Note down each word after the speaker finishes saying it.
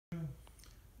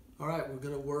All right, we're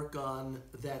going to work on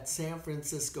that San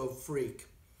Francisco Freak,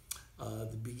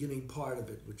 the beginning part of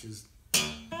it, which is...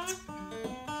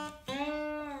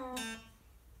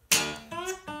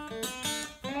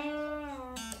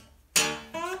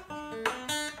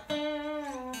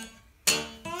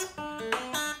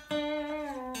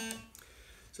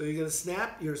 So you're going to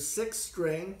snap your 6th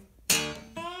string,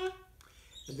 and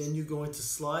then you're going to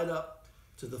slide up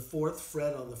to the 4th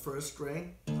fret on the 1st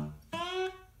string.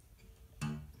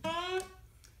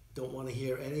 Don't want to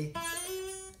hear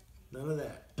none of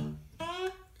that. And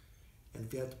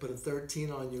if you have to put a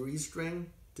 13 on your E string,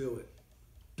 do it.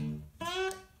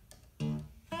 And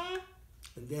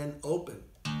then open.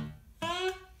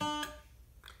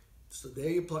 So there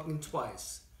you're plucking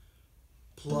twice.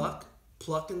 Pluck,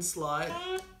 pluck and slide.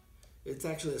 It's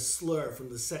actually a slur from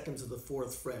the 2nd to the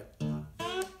 4th fret. And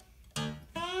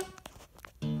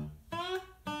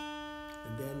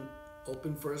then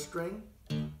open 1st string.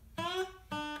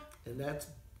 And that's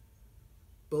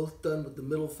both done with the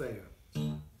middle finger.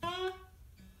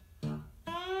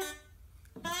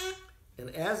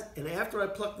 And after I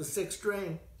pluck the 6th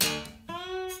string,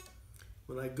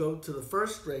 when I go to the 1st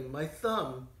string, my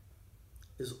thumb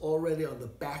is already on the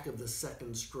back of the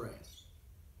 2nd string.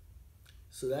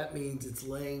 So that means it's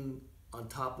laying on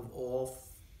top of all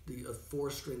the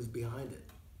 4 strings behind it.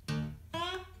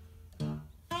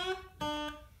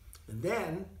 And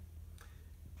then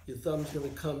your thumb's going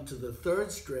to come to the 3rd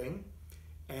string,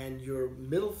 and your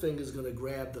middle finger is going to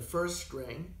grab the 1st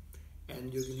string,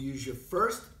 and you're going to use your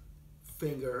 1st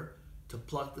finger to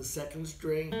pluck the 2nd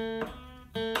string, and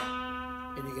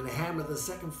you're going to hammer the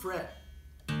 2nd fret.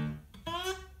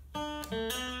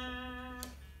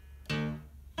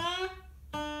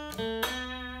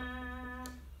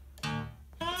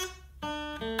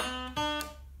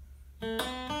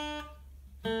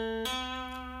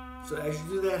 So as you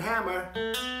do that hammer,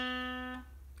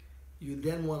 you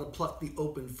then want to pluck the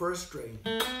open 1st string.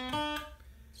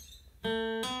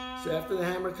 So after the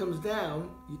hammer comes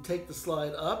down, you take the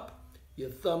slide up,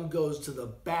 your thumb goes to the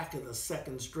back of the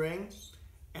 2nd string,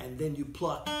 and then you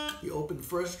pluck the open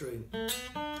 1st string. And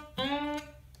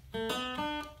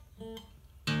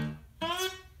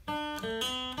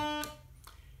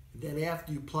then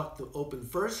after you pluck the open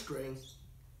 1st string,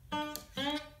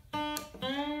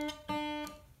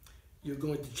 you're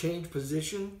going to change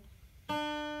position.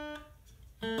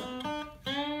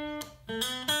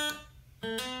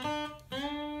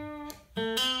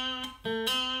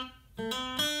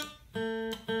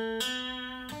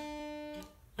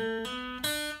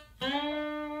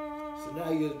 So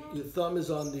now your thumb is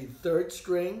on the 3rd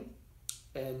string,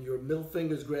 and your middle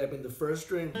finger is grabbing the 1st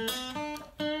string.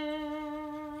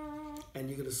 And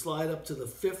you're going to slide up to the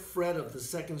 5th fret of the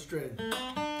 2nd string.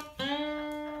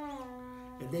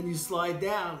 And then you slide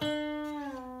down,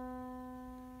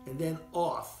 and then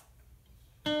off.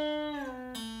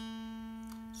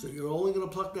 So you're only going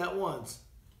to pluck that once.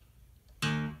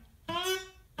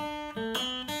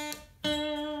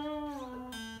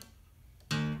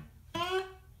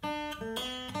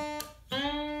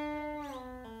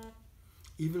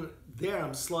 Even there,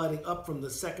 I'm sliding up from the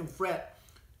 2nd fret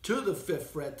to the 5th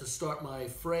fret to start my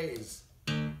phrase.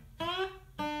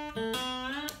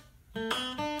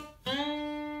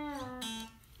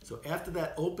 So after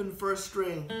that open 1st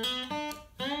string,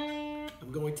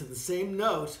 I'm going to the same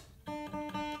note,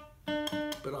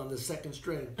 but on the 2nd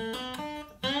string.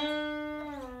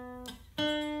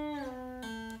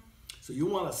 So you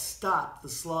want to stop the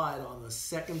slide on the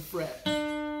 2nd fret,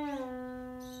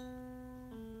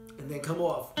 and then come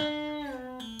off.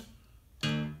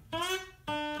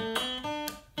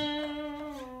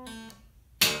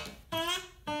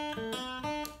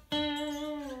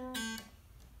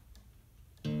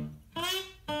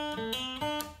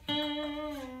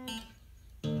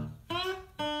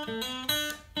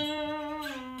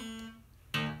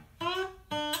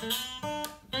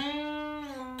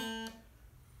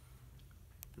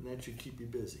 And that should keep you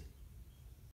busy.